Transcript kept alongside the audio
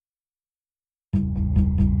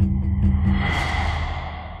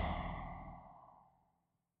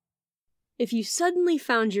If you suddenly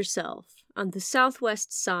found yourself on the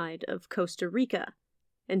southwest side of Costa Rica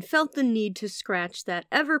and felt the need to scratch that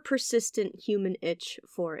ever-persistent human itch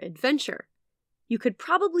for adventure, you could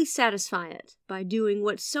probably satisfy it by doing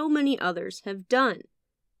what so many others have done,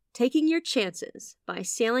 taking your chances by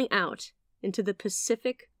sailing out into the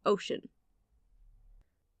Pacific Ocean.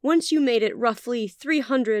 Once you made it roughly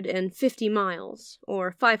 350 miles,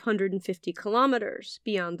 or 550 kilometers,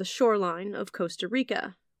 beyond the shoreline of Costa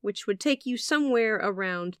Rica, which would take you somewhere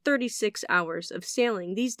around 36 hours of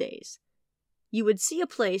sailing these days, you would see a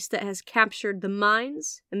place that has captured the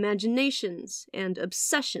minds, imaginations, and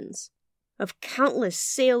obsessions of countless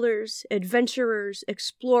sailors, adventurers,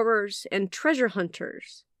 explorers, and treasure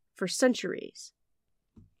hunters for centuries.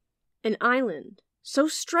 An island so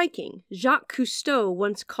striking, Jacques Cousteau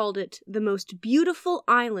once called it the most beautiful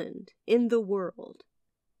island in the world.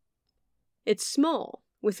 It's small,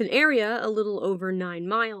 with an area a little over 9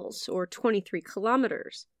 miles, or 23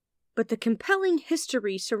 kilometers, but the compelling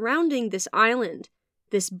history surrounding this island,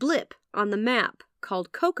 this blip on the map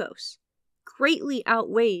called Cocos, greatly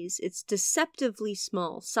outweighs its deceptively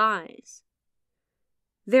small size.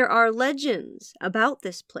 There are legends about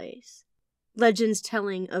this place, legends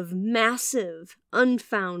telling of massive,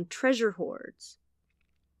 unfound treasure hoards.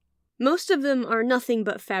 Most of them are nothing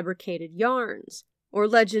but fabricated yarns, or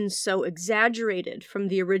legends so exaggerated from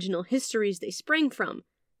the original histories they sprang from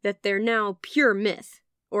that they're now pure myth,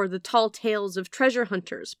 or the tall tales of treasure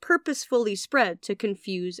hunters purposefully spread to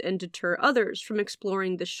confuse and deter others from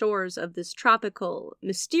exploring the shores of this tropical,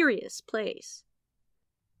 mysterious place.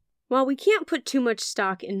 While we can't put too much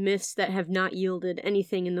stock in myths that have not yielded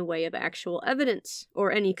anything in the way of actual evidence,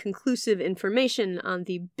 or any conclusive information on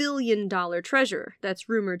the billion-dollar treasure that's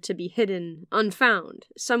rumored to be hidden, unfound,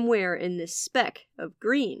 somewhere in this speck of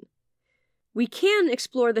green, we can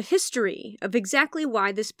explore the history of exactly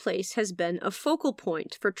why this place has been a focal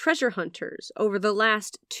point for treasure hunters over the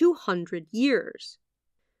last 200 years.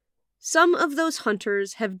 Some of those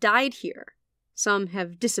hunters have died here, some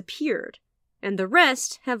have disappeared, and the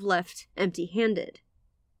rest have left empty-handed.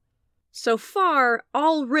 So far,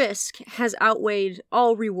 all risk has outweighed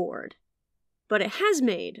all reward, but it has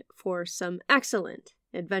made for some excellent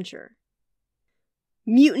adventure.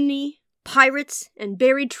 Mutiny, pirates, and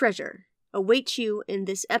buried treasure await you in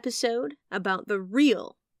this episode about the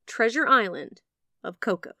real treasure island of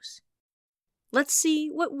Cocos. Let's see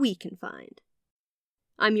what we can find.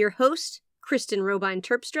 I'm your host, Kristen Robine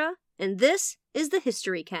Terpstra, and this is the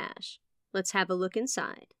History Cache. Let's have a look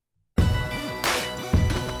inside.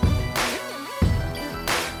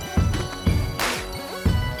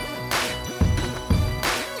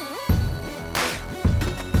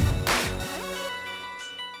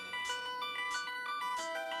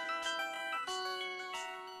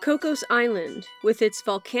 Cocos Island, with its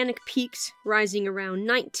volcanic peaks rising around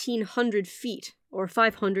 1,900 feet, or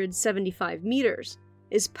 575 meters,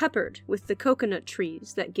 is peppered with the coconut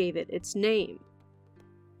trees that gave it its name.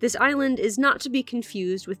 This island is not to be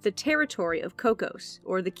confused with the territory of Cocos,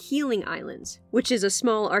 or the Keeling Islands, which is a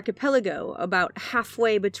small archipelago about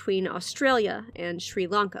halfway between Australia and Sri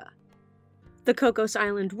Lanka. The Cocos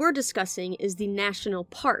Island we're discussing is the National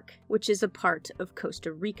Park, which is a part of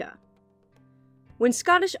Costa Rica. When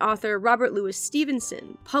Scottish author Robert Louis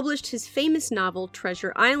Stevenson published his famous novel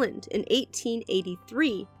Treasure Island in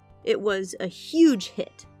 1883, it was a huge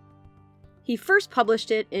hit. He first published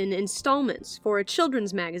it in installments for a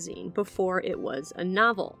children's magazine before it was a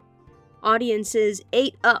novel. Audiences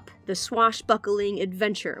ate up the swashbuckling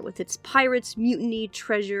adventure with its pirates, mutiny,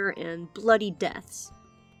 treasure, and bloody deaths.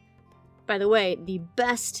 By the way, the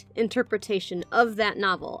best interpretation of that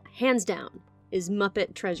novel, hands down, is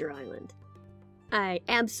Muppet Treasure Island. I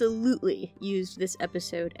absolutely used this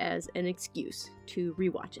episode as an excuse to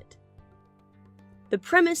rewatch it. The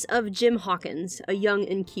premise of Jim Hawkins, a young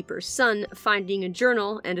innkeeper's son, finding a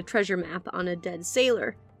journal and a treasure map on a dead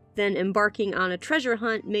sailor, then embarking on a treasure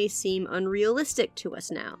hunt may seem unrealistic to us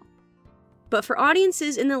now. But for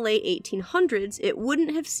audiences in the late 1800s, it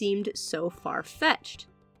wouldn't have seemed so far-fetched.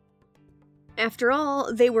 After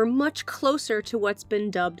all, they were much closer to what's been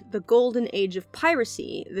dubbed the Golden Age of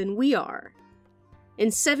piracy than we are. In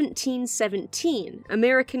 1717,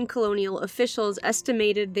 American colonial officials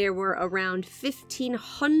estimated there were around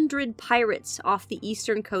 1,500 pirates off the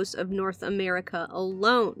eastern coast of North America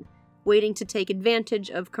alone, waiting to take advantage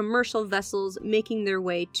of commercial vessels making their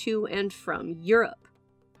way to and from Europe.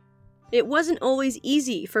 It wasn't always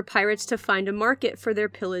easy for pirates to find a market for their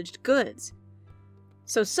pillaged goods.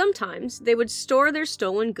 So sometimes they would store their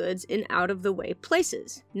stolen goods in out-of-the-way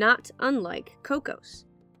places, not unlike Cocos.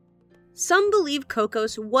 Some believe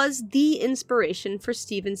Cocos was the inspiration for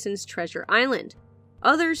Stevenson's Treasure Island.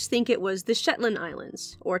 Others think it was the Shetland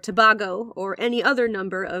Islands, or Tobago, or any other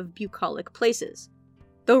number of bucolic places.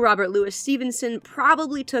 Though Robert Louis Stevenson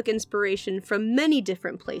probably took inspiration from many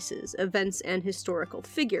different places, events, and historical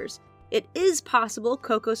figures, it is possible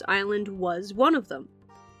Cocos Island was one of them.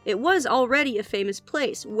 It was already a famous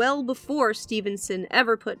place well before Stevenson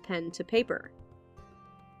ever put pen to paper.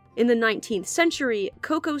 In the 19th century,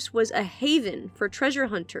 Cocos was a haven for treasure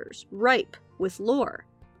hunters, ripe with lore.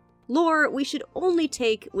 Lore we should only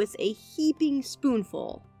take with a heaping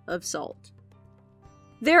spoonful of salt.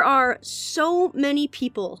 There are so many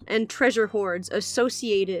people and treasure hoards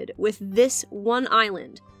associated with this one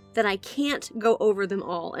island that I can't go over them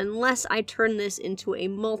all unless I turn this into a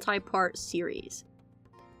multi-part series.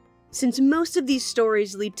 Since most of these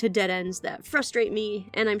stories lead to dead ends that frustrate me,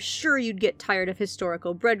 and I'm sure you'd get tired of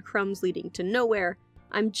historical breadcrumbs leading to nowhere,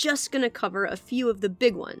 I'm just gonna cover a few of the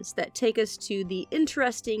big ones that take us to the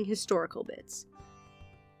interesting historical bits.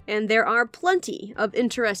 And there are plenty of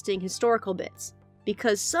interesting historical bits,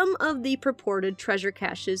 because some of the purported treasure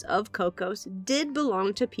caches of Cocos did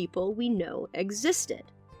belong to people we know existed.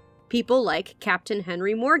 People like Captain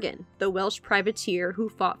Henry Morgan, the Welsh privateer who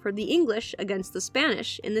fought for the English against the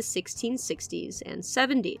Spanish in the 1660s and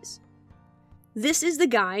 70s. This is the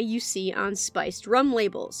guy you see on spiced rum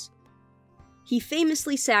labels. He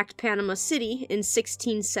famously sacked Panama City in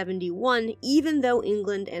 1671, even though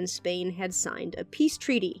England and Spain had signed a peace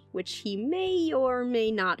treaty, which he may or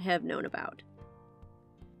may not have known about.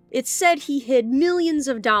 It's said he hid millions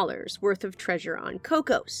of dollars worth of treasure on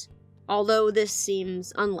Cocos, although this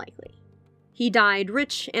seems unlikely. He died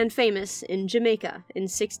rich and famous in Jamaica in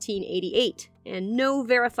 1688, and no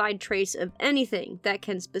verified trace of anything that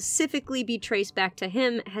can specifically be traced back to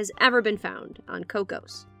him has ever been found on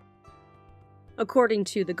Cocos. According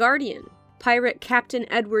to The Guardian, pirate Captain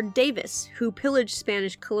Edward Davis, who pillaged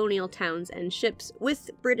Spanish colonial towns and ships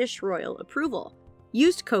with British royal approval,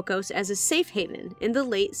 used Cocos as a safe haven in the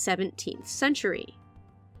late 17th century.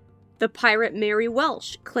 The pirate Mary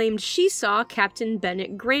Welsh claimed she saw Captain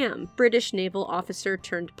Bennett Grahame, British naval officer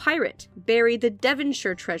turned pirate, bury the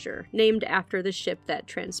Devonshire treasure, named after the ship that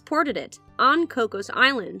transported it, on Cocos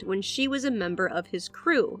Island when she was a member of his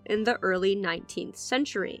crew in the early 19th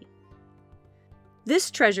century.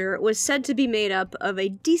 This treasure was said to be made up of a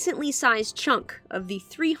decently sized chunk of the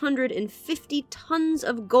 350 tons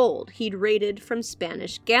of gold he'd raided from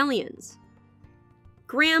Spanish galleons.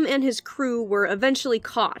 Grahame and his crew were eventually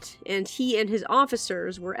caught, and he and his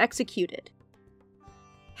officers were executed.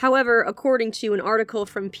 However, according to an article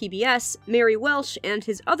from PBS, Mary Welsh and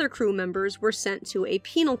his other crew members were sent to a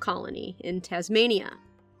penal colony in Tasmania.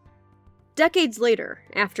 Decades later,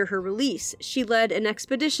 after her release, she led an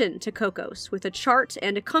expedition to Cocos with a chart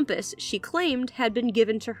and a compass she claimed had been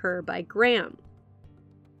given to her by Grahame.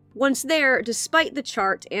 Once there, despite the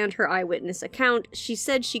chart and her eyewitness account, she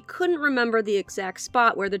said she couldn't remember the exact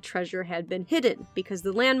spot where the treasure had been hidden because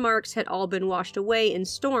the landmarks had all been washed away in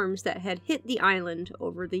storms that had hit the island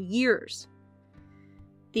over the years.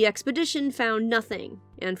 The expedition found nothing,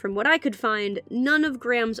 and from what I could find, none of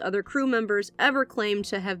Graham's other crew members ever claimed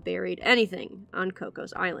to have buried anything on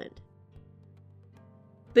Cocos Island.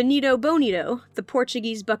 Benito Bonito, the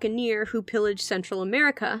Portuguese buccaneer who pillaged Central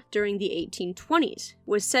America during the 1820s,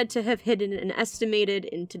 was said to have hidden an estimated,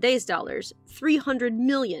 in today's dollars, $300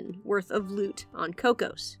 million worth of loot on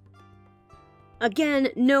Cocos. Again,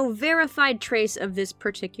 no verified trace of this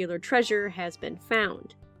particular treasure has been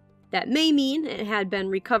found. That may mean it had been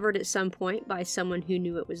recovered at some point by someone who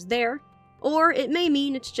knew it was there, or it may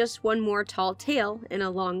mean it's just one more tall tale in a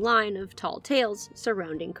long line of tall tales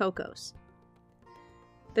surrounding Cocos.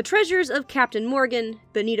 The treasures of Captain Morgan,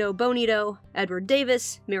 Benito Bonito, Edward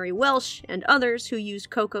Davis, Mary Welsh, and others who used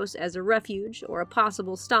Cocos as a refuge or a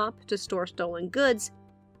possible stop to store stolen goods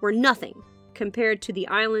were nothing compared to the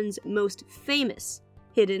island's most famous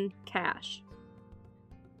hidden cache.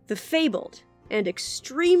 The fabled and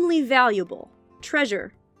extremely valuable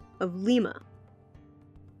treasure of Lima.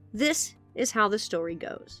 This is how the story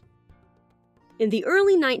goes. In the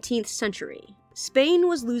early 19th century, Spain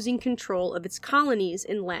was losing control of its colonies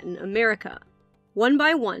in Latin America. One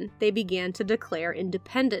by one, they began to declare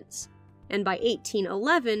independence, and by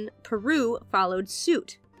 1811, Peru followed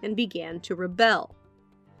suit and began to rebel.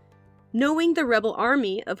 Knowing the rebel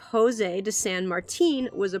army of José de San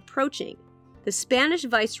Martín was approaching, the Spanish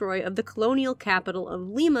viceroy of the colonial capital of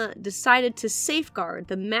Lima decided to safeguard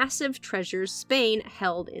the massive treasures Spain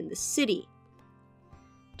held in the city.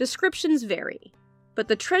 Descriptions vary, but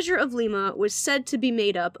the treasure of Lima was said to be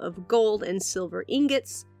made up of gold and silver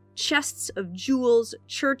ingots, chests of jewels,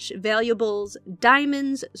 church valuables,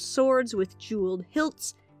 diamonds, swords with jeweled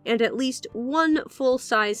hilts, and at least one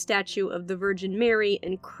full-size statue of the Virgin Mary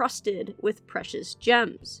encrusted with precious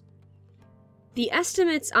gems. The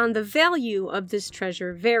estimates on the value of this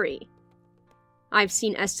treasure vary. I've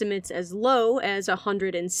seen estimates as low as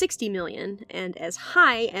 $160 million and as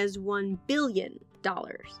high as $1 billion.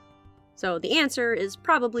 So the answer is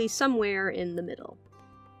probably somewhere in the middle.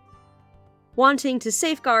 Wanting to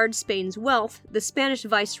safeguard Spain's wealth, the Spanish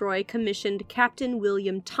viceroy commissioned Captain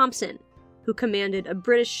William Thompson, who commanded a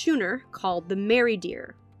British schooner called the Mary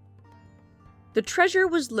Dear. The treasure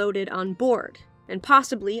was loaded on board, and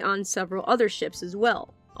possibly on several other ships as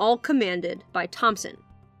well, all commanded by Thompson.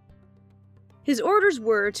 His orders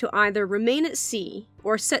were to either remain at sea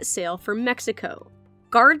or set sail for Mexico,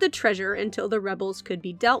 guard the treasure until the rebels could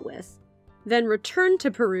be dealt with, then return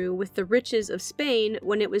to Peru with the riches of Spain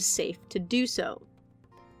when it was safe to do so.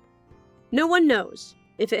 No one knows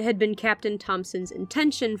if it had been Captain Thompson's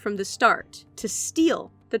intention from the start to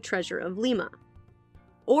steal the treasure of Lima,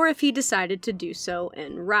 or if he decided to do so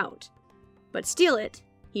en route. But steal it,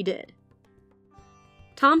 he did.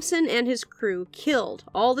 Thompson and his crew killed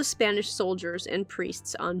all the Spanish soldiers and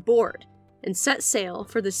priests on board, and set sail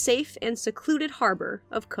for the safe and secluded harbor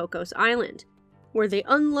of Cocos Island, where they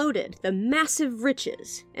unloaded the massive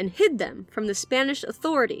riches and hid them from the Spanish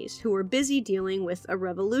authorities who were busy dealing with a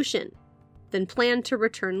revolution, then planned to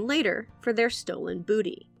return later for their stolen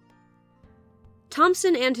booty.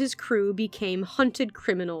 Thompson and his crew became hunted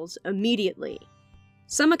criminals immediately.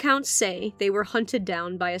 Some accounts say they were hunted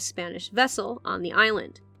down by a Spanish vessel on the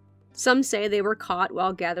island. Some say they were caught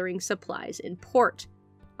while gathering supplies in port.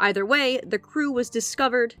 Either way, the crew was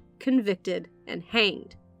discovered, convicted, and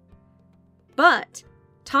hanged. But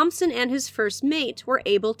Thompson and his first mate were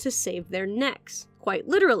able to save their necks, quite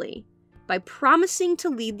literally, by promising to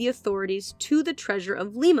lead the authorities to the treasure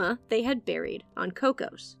of Lima they had buried on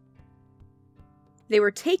Cocos. They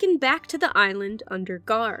were taken back to the island under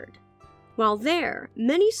guard. While there,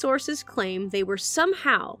 many sources claim they were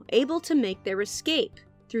somehow able to make their escape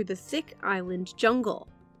through the thick island jungle.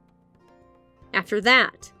 After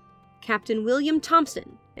that, Captain William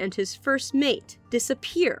Thompson and his first mate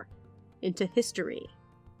disappear into history.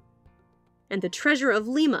 And the treasure of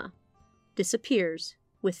Lima disappears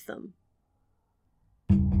with them.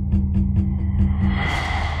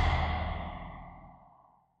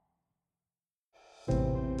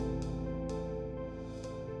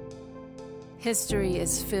 History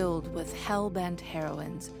is filled with hell-bent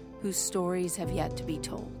heroines whose stories have yet to be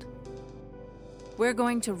told. We're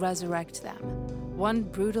going to resurrect them, one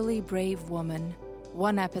brutally brave woman,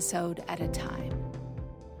 one episode at a time.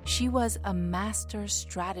 She was a master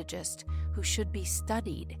strategist who should be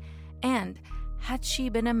studied, and had she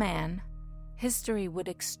been a man, history would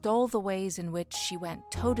extol the ways in which she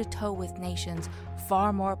went toe-to-toe with nations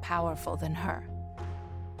far more powerful than her.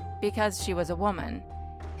 Because she was a woman,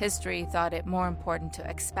 history thought it more important to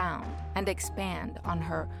expound and expand on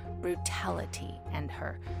her brutality and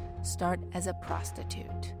her start as a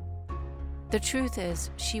prostitute. The truth is,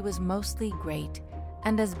 she was mostly great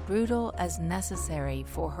and as brutal as necessary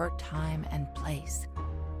for her time and place.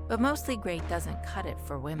 But mostly great doesn't cut it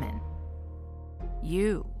for women.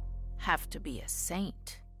 You have to be a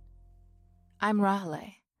saint. I'm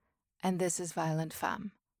Rahale, and this is Violent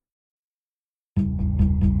Femme.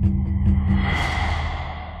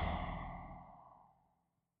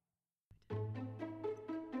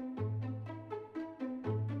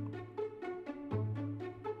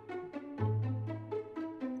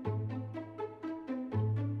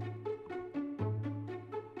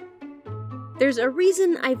 There's a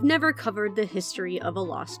reason I've never covered the history of a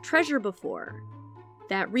lost treasure before.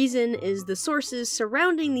 That reason is the sources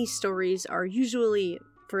surrounding these stories are usually,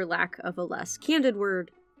 for lack of a less candid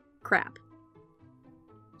word, crap.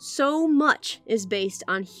 So much is based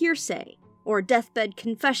on hearsay, or deathbed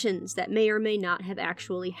confessions that may or may not have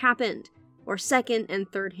actually happened, or second and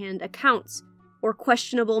third-hand accounts, or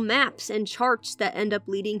questionable maps and charts that end up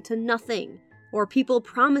leading to nothing, or people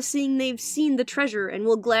promising they've seen the treasure and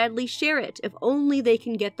will gladly share it if only they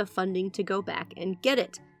can get the funding to go back and get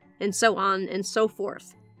it, and so on and so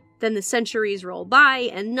forth. Then the centuries roll by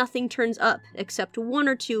and nothing turns up except one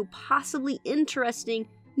or two possibly interesting,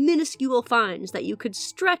 minuscule finds that you could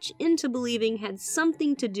stretch into believing had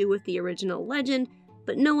something to do with the original legend,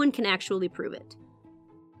 but no one can actually prove it.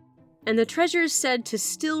 And the treasures said to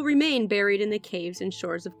still remain buried in the caves and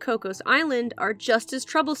shores of Cocos Island are just as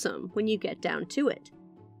troublesome when you get down to it.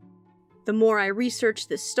 The more I researched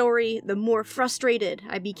this story, the more frustrated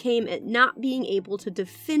I became at not being able to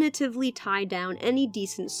definitively tie down any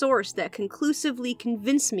decent source that conclusively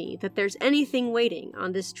convinced me that there's anything waiting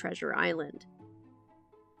on this treasure island.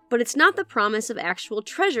 But it's not the promise of actual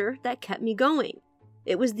treasure that kept me going.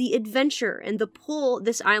 It was the adventure and the pull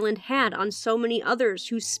this island had on so many others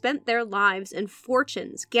who spent their lives and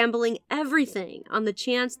fortunes gambling everything on the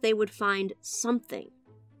chance they would find something.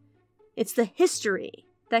 It's the history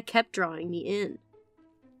that kept drawing me in.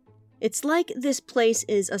 It's like this place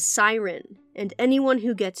is a siren, and anyone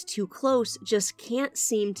who gets too close just can't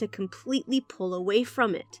seem to completely pull away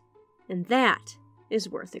from it, and that is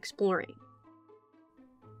worth exploring.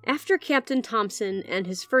 After Captain Thompson and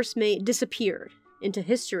his first mate disappeared into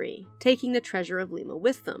history, taking the treasure of Lima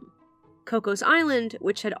with them, Cocos Island,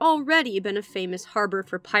 which had already been a famous harbor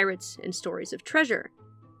for pirates and stories of treasure,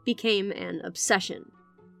 became an obsession.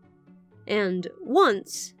 And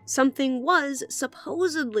once, something was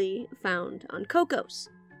supposedly found on Cocos.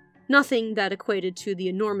 Nothing that equated to the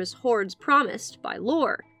enormous hoards promised by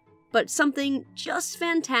lore, but something just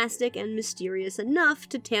fantastic and mysterious enough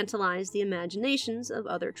to tantalize the imaginations of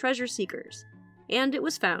other treasure seekers. And it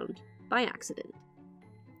was found by accident.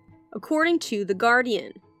 According to The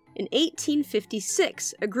Guardian, in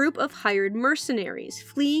 1856, a group of hired mercenaries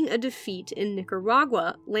fleeing a defeat in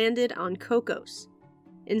Nicaragua landed on Cocos.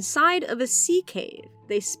 Inside of a sea cave,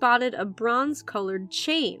 they spotted a bronze-colored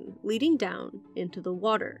chain leading down into the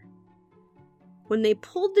water. When they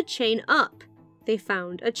pulled the chain up, they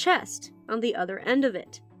found a chest on the other end of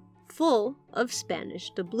it, full of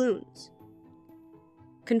Spanish doubloons.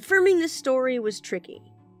 Confirming this story was tricky.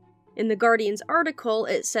 In The Guardian's article,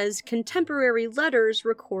 it says contemporary letters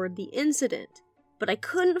record the incident, but I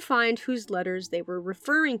couldn't find whose letters they were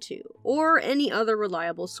referring to, or any other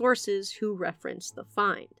reliable sources who referenced the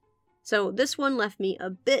find. So this one left me a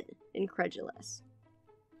bit incredulous.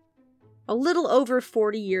 A little over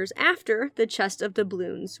 40 years after the chest of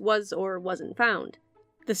doubloons was or wasn't found,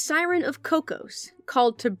 the Siren of Cocos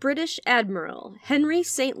called to British Admiral Henry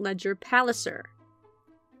St. Leger Palliser.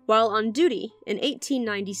 While on duty in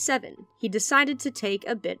 1897, he decided to take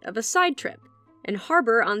a bit of a side trip and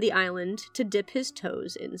harbor on the island to dip his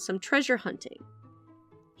toes in some treasure hunting.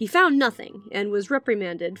 He found nothing and was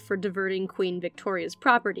reprimanded for diverting Queen Victoria's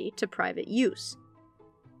property to private use.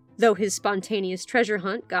 Though his spontaneous treasure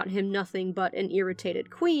hunt got him nothing but an irritated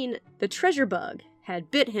queen, the treasure bug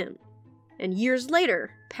had bit him, and years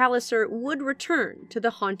later, Palliser would return to the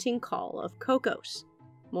haunting call of Cocos.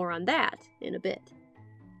 More on that in a bit.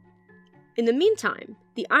 In the meantime,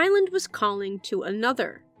 the island was calling to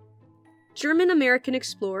another. German-American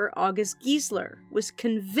explorer August Giesler was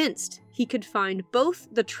convinced he could find both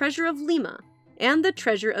the treasure of Lima and the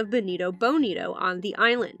treasure of Benito Bonito on the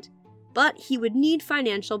island, but he would need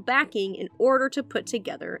financial backing in order to put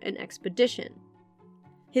together an expedition.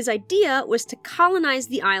 His idea was to colonize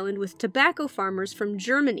the island with tobacco farmers from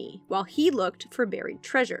Germany while he looked for buried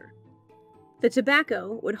treasure. The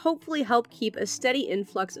tobacco would hopefully help keep a steady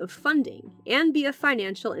influx of funding and be a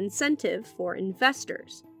financial incentive for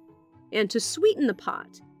investors. And to sweeten the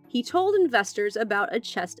pot, he told investors about a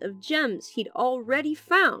chest of gems he'd already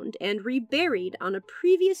found and reburied on a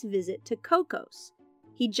previous visit to Cocos.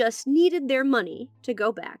 He just needed their money to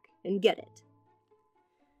go back and get it.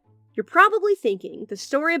 You're probably thinking the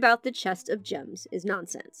story about the chest of gems is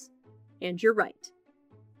nonsense. And you're right.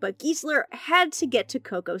 But Giesler had to get to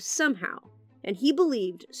Cocos somehow, and he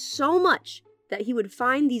believed so much that he would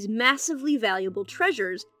find these massively valuable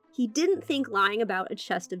treasures, he didn't think lying about a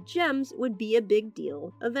chest of gems would be a big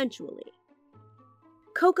deal eventually.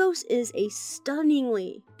 Cocos is a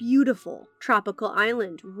stunningly beautiful tropical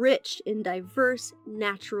island rich in diverse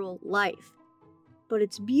natural life. But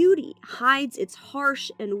its beauty hides its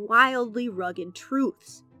harsh and wildly rugged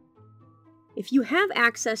truths. If you have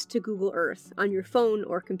access to Google Earth on your phone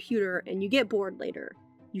or computer and you get bored later,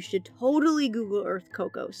 you should totally Google Earth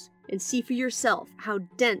Cocos and see for yourself how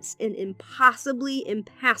dense and impossibly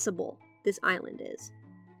impassable this island is.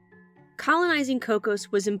 Colonizing Cocos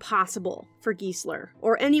was impossible for Giesler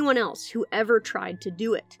or anyone else who ever tried to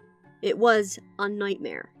do it. It was a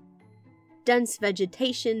nightmare. Dense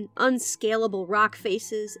vegetation, unscalable rock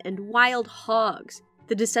faces, and wild hogs,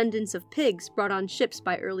 the descendants of pigs brought on ships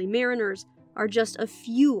by early mariners, are just a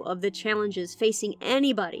few of the challenges facing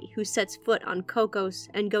anybody who sets foot on Cocos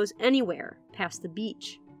and goes anywhere past the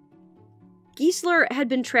beach. Giesler had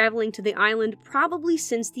been traveling to the island probably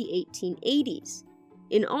since the 1880s.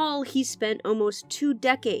 In all, he spent almost 2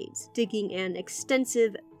 decades digging an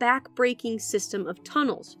extensive, back-breaking system of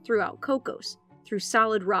tunnels throughout Cocos, through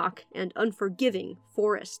solid rock and unforgiving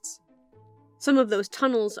forests. Some of those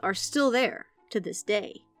tunnels are still there to this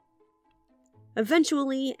day.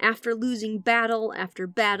 Eventually, after losing battle after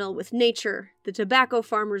battle with nature, the tobacco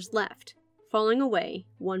farmers left, falling away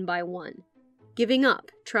one by one, giving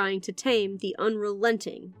up trying to tame the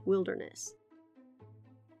unrelenting wilderness.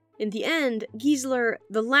 In the end, Giesler,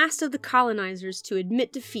 the last of the colonizers to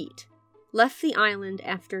admit defeat, left the island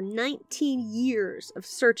after 19 years of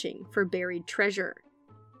searching for buried treasure.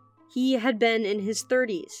 He had been in his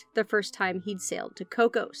 30s the first time he'd sailed to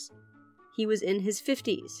Cocos. He was in his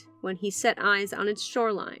 50s when he set eyes on its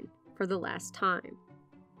shoreline for the last time.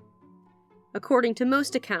 According to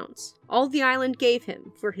most accounts, all the island gave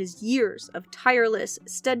him for his years of tireless,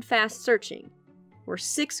 steadfast searching were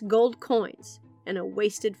 6 gold coins and a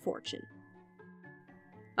wasted fortune.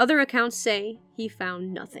 Other accounts say he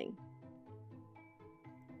found nothing.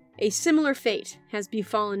 A similar fate has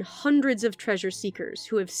befallen hundreds of treasure seekers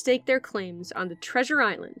who have staked their claims on the treasure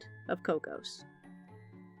island of Cocos.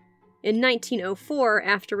 In 1904,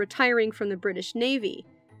 after retiring from the British Navy,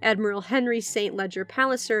 Admiral Henry St. Leger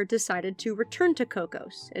Palliser decided to return to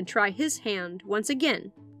Cocos and try his hand once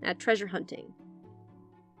again at treasure hunting.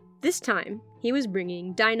 This time, he was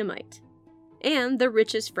bringing dynamite, and the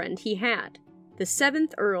richest friend he had, the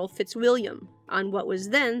 7th Earl Fitzwilliam, on what was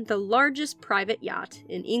then the largest private yacht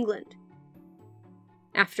in England.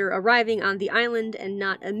 After arriving on the island and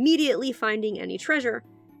not immediately finding any treasure,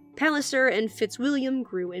 Palliser and Fitzwilliam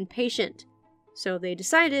grew impatient, so they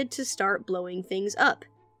decided to start blowing things up,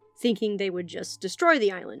 thinking they would just destroy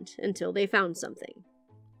the island until they found something.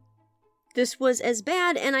 This was as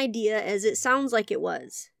bad an idea as it sounds like it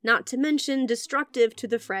was, not to mention destructive to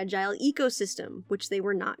the fragile ecosystem, which they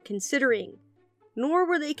were not considering. Nor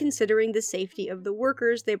were they considering the safety of the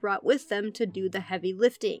workers they brought with them to do the heavy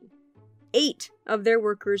lifting. 8 of their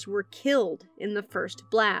workers were killed in the first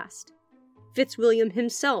blast. Fitzwilliam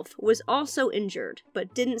himself was also injured,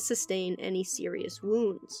 but didn't sustain any serious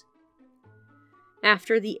wounds.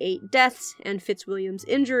 After the 8 deaths and Fitzwilliam's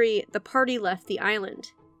injury, the party left the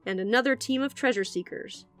island, and another team of treasure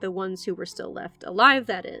seekers, the ones who were still left alive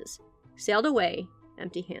that is, sailed away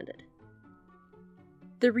empty-handed.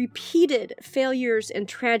 The repeated failures and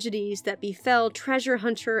tragedies that befell treasure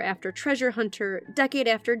hunter after treasure hunter, decade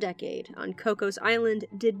after decade, on Cocos Island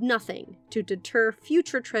did nothing to deter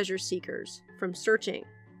future treasure seekers from searching.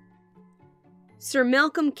 Sir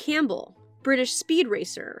Malcolm Campbell, British speed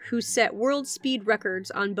racer who set world speed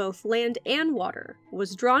records on both land and water,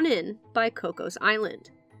 was drawn in by Cocos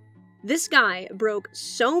Island. This guy broke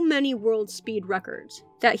so many world speed records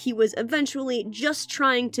that he was eventually just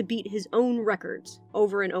trying to beat his own records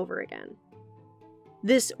over and over again.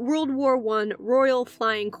 This World War I Royal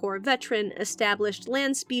Flying Corps veteran established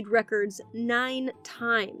land speed records 9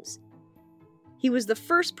 times. He was the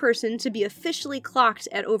first person to be officially clocked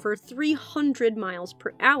at over 300 miles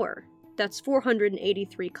per hour. That's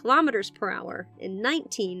 483 kilometers per hour in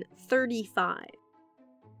 1935.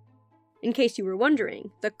 In case you were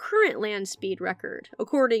wondering, the current land speed record,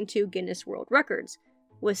 according to Guinness World Records,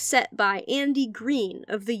 was set by Andy Green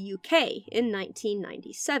of the UK in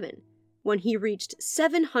 1997, when he reached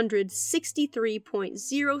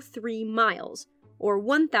 763.03 miles, or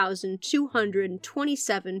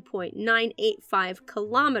 1,227.985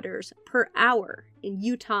 kilometers per hour in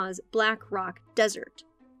Utah's Black Rock Desert.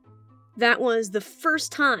 That was the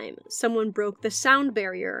first time someone broke the sound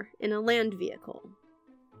barrier in a land vehicle.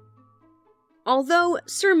 Although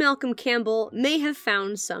Sir Malcolm Campbell may have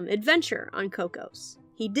found some adventure on Cocos,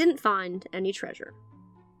 he didn't find any treasure.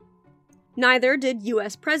 Neither did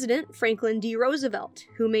U.S. President Franklin D. Roosevelt,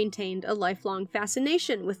 who maintained a lifelong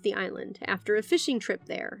fascination with the island after a fishing trip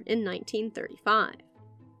there in 1935.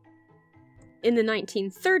 In the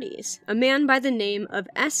 1930s, a man by the name of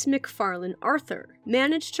S. McFarlane Arthur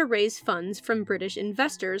managed to raise funds from British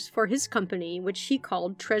investors for his company, which he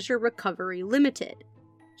called Treasure Recovery Limited.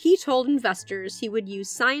 He told investors he would use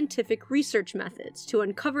scientific research methods to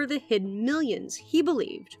uncover the hidden millions he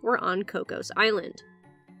believed were on Cocos Island.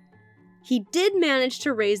 He did manage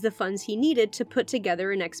to raise the funds he needed to put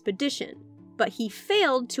together an expedition, but he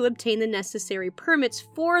failed to obtain the necessary permits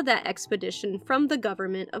for that expedition from the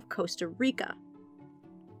government of Costa Rica.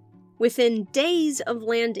 Within days of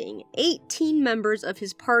landing, 18 members of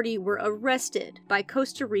his party were arrested by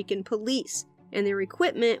Costa Rican police, and their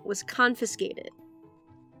equipment was confiscated.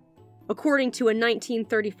 According to a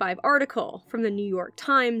 1935 article from the New York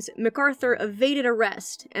Times, MacArthur evaded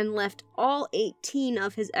arrest and left all 18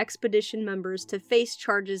 of his expedition members to face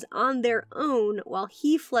charges on their own while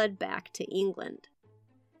he fled back to England.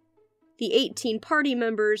 The 18 party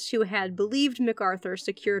members who had believed MacArthur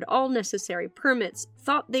secured all necessary permits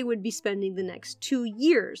thought they would be spending the next 2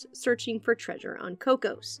 years searching for treasure on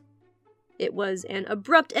Cocos. It was an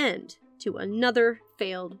abrupt end to another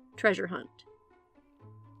failed treasure hunt.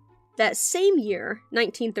 That same year,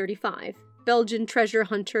 1935, Belgian treasure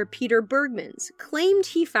hunter Peter Bergmans claimed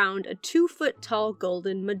he found a 2-foot-tall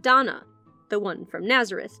golden Madonna, the one from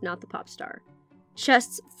Nazareth, not the pop star,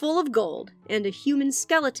 chests full of gold, and a human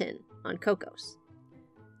skeleton on Cocos.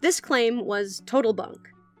 This claim was total bunk,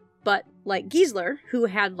 but like Giesler, who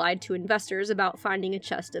had lied to investors about finding a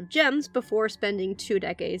chest of gems before spending 2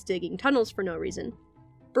 decades digging tunnels for no reason,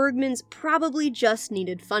 Bergmans probably just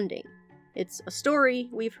needed funding. It's a story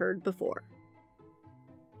we've heard before.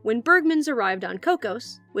 When Bergmans arrived on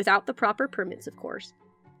Cocos, without the proper permits of course,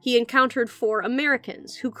 he encountered 4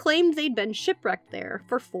 Americans who claimed they'd been shipwrecked there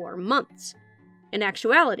for 4 months. In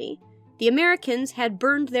actuality, the Americans had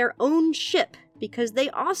burned their own ship because they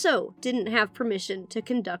also didn't have permission to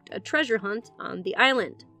conduct a treasure hunt on the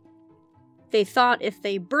island. They thought if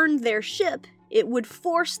they burned their ship, it would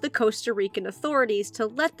force the Costa Rican authorities to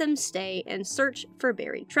let them stay and search for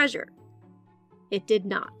buried treasure. It did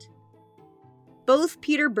not. Both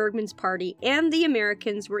Peter Bergman's party and the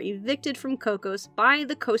Americans were evicted from Cocos by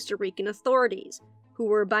the Costa Rican authorities, who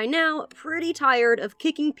were by now pretty tired of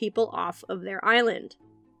kicking people off of their island.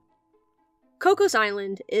 Cocos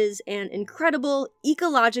Island is an incredible,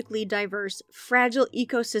 ecologically diverse, fragile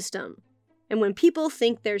ecosystem, and when people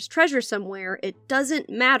think there's treasure somewhere, it doesn't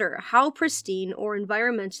matter how pristine or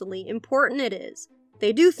environmentally important it is.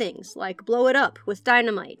 They do things like blow it up with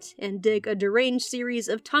dynamite and dig a deranged series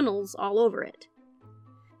of tunnels all over it.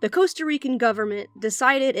 The Costa Rican government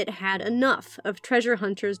decided it had enough of treasure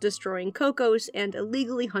hunters destroying Cocos and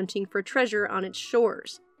illegally hunting for treasure on its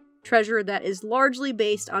shores. Treasure that is largely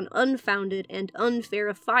based on unfounded and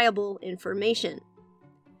unverifiable information.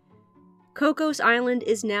 Cocos Island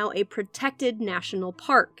is now a protected national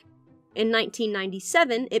park. In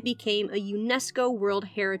 1997, it became a UNESCO World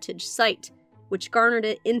Heritage Site, which garnered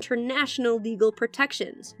it international legal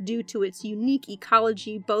protections due to its unique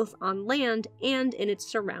ecology both on land and in its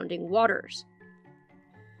surrounding waters.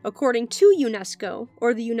 According to UNESCO,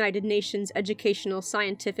 or the United Nations Educational,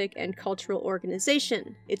 Scientific, and Cultural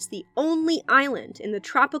Organization, it's the only island in the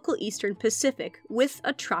tropical Eastern Pacific with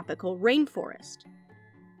a tropical rainforest.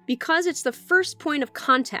 Because it's the first point of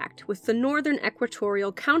contact with the northern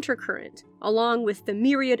equatorial countercurrent, along with the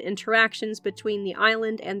myriad interactions between the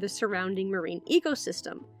island and the surrounding marine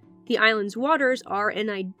ecosystem, the island's waters are an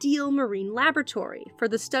ideal marine laboratory for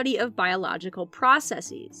the study of biological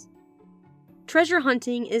processes. Treasure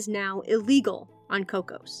hunting is now illegal on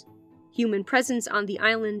Cocos. Human presence on the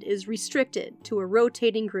island is restricted to a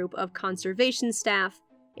rotating group of conservation staff,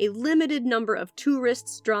 a limited number of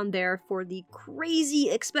tourists drawn there for the crazy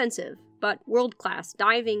expensive but world-class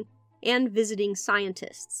diving, and visiting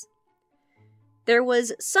scientists. There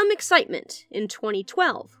was some excitement in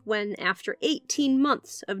 2012 when, after 18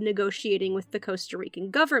 months of negotiating with the Costa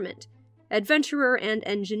Rican government, adventurer and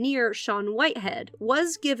engineer Sean Whitehead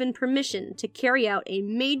was given permission to carry out a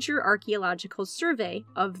major archaeological survey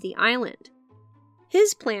of the island.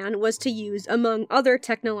 His plan was to use, among other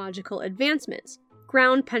technological advancements,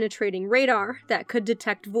 ground-penetrating radar that could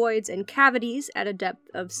detect voids and cavities at a depth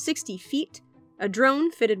of 60 feet, a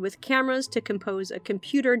drone fitted with cameras to compose a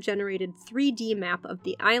computer-generated 3D map of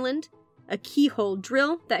the island, a keyhole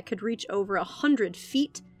drill that could reach over 100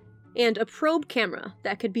 feet, and a probe camera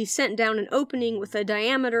that could be sent down an opening with a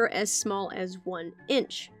diameter as small as 1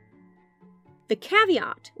 inch. The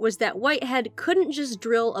caveat was that Whitehead couldn't just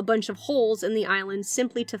drill a bunch of holes in the island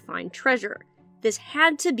simply to find treasure. This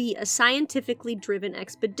had to be a scientifically driven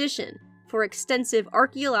expedition for extensive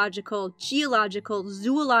archaeological, geological,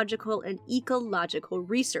 zoological, and ecological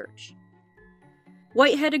research.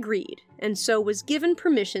 Whitehead agreed, and so was given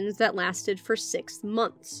permissions that lasted for 6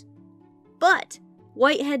 months. But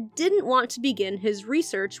Whitehead didn't want to begin his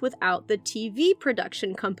research without the TV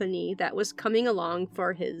production company that was coming along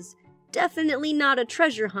for his definitely not a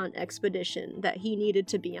treasure hunt expedition that he needed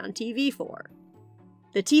to be on TV for.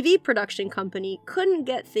 The TV production company couldn't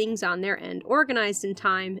get things on their end organized in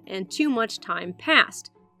time, and too much time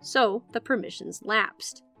passed, so the permissions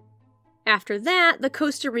lapsed. After that, the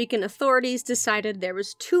Costa Rican authorities decided there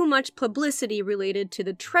was too much publicity related to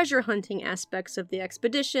the treasure hunting aspects of the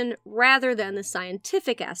expedition rather than the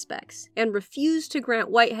scientific aspects, and refused to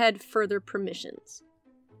grant Whitehead further permissions.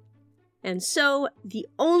 And so, the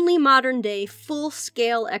only modern-day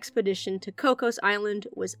full-scale expedition to Cocos Island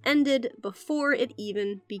was ended before it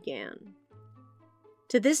even began.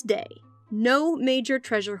 To this day, no major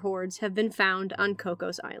treasure hoards have been found on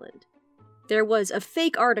Cocos Island. There was a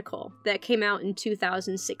fake article that came out in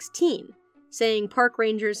 2016 saying park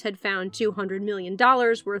rangers had found $200 million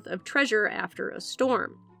worth of treasure after a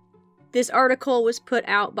storm. This article was put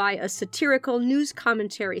out by a satirical news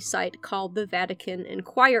commentary site called the Vatican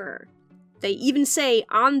Inquirer. They even say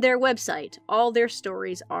on their website all their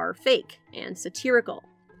stories are fake and satirical.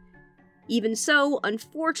 Even so,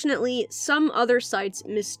 unfortunately, some other sites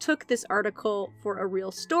mistook this article for a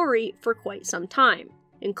real story for quite some time,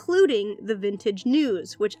 including the Vintage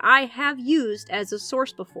News, which I have used as a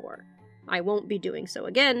source before. I won't be doing so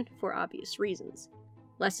again for obvious reasons.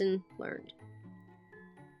 Lesson learned.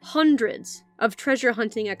 Hundreds of treasure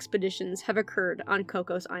hunting expeditions have occurred on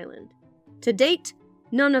Cocos Island. To date,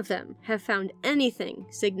 none of them have found anything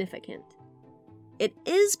significant. It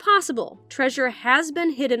is possible treasure has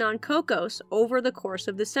been hidden on Cocos over the course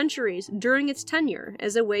of the centuries during its tenure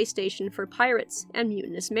as a way station for pirates and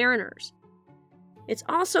mutinous mariners. It's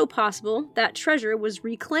also possible that treasure was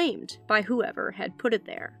reclaimed by whoever had put it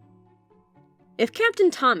there. If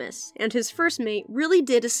Captain Thomas and his first mate really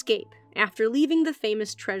did escape after leaving the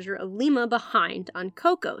famous treasure of Lima behind on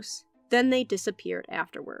Cocos, then they disappeared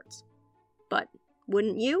afterwards. But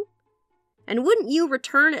wouldn't you? And wouldn't you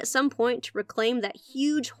return at some point to reclaim that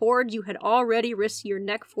huge hoard you had already risked your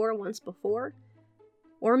neck for once before?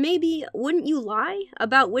 Or maybe, wouldn't you lie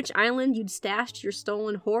about which island you'd stashed your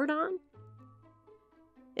stolen hoard on?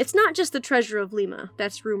 It's not just the treasure of Lima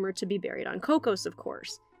that's rumored to be buried on Cocos, of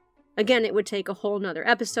course. Again, it would take a whole nother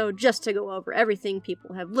episode just to go over everything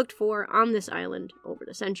people have looked for on this island over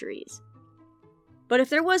the centuries. But if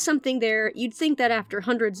there was something there, you'd think that after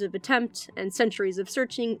hundreds of attempts and centuries of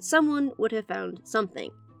searching, someone would have found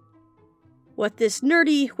something. What this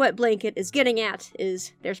nerdy wet blanket is getting at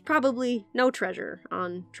is there's probably no treasure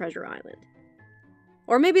on Treasure Island.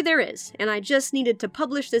 Or maybe there is, and I just needed to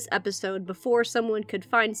publish this episode before someone could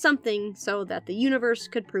find something so that the universe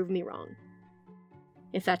could prove me wrong.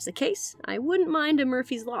 If that's the case, I wouldn't mind a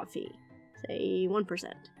Murphy's Law fee, say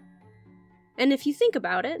 1%. And if you think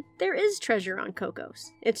about it, there is treasure on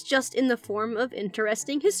Cocos. It's just in the form of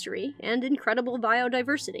interesting history and incredible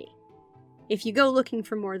biodiversity. If you go looking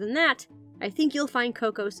for more than that, I think you'll find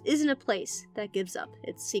Cocos isn't a place that gives up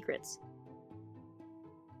its secrets.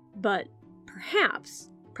 But perhaps,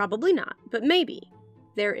 probably not, but maybe,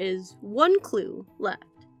 there is one clue left.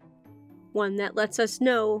 One that lets us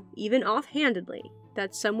know, even offhandedly,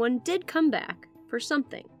 that someone did come back for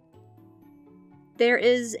something. There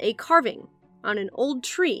is a carving on an old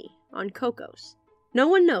tree on Cocos. No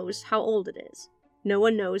one knows how old it is. No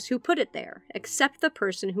one knows who put it there, except the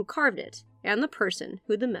person who carved it, and the person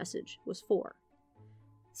who the message was for.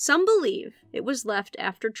 Some believe it was left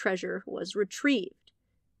after treasure was retrieved.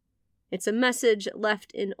 It's a message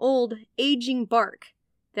left in old, aging bark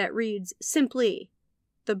that reads simply,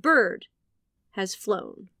 "The bird has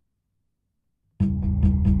flown."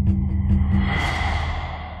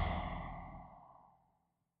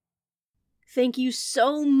 Thank you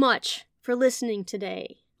so much for listening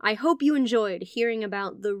today. I hope you enjoyed hearing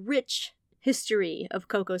about the rich history of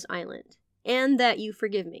Cocos Island, and that you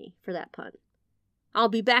forgive me for that pun. I'll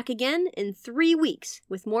be back again in 3 weeks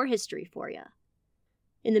with more history for you.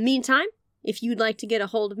 In the meantime, if you'd like to get a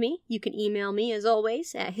hold of me, you can email me, as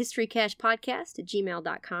always, at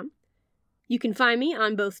historycashpodcast@gmail.com. You can find me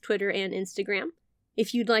on both Twitter and Instagram.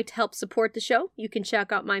 If you'd like to help support the show, you can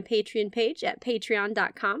check out my Patreon page at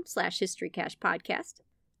patreon.com/historycashpodcast.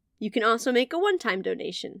 You can also make a one-time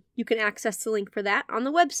donation. You can access the link for that on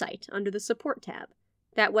the website under the support tab.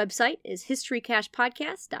 That website is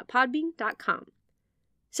historycashpodcast.podbean.com.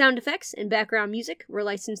 Sound effects and background music were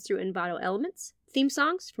licensed through Envato Elements. Theme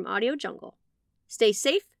songs from Audio Jungle. Stay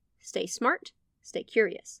safe, stay smart, stay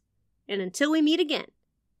curious. And until we meet again,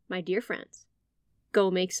 my dear friends,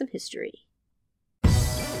 go make some history.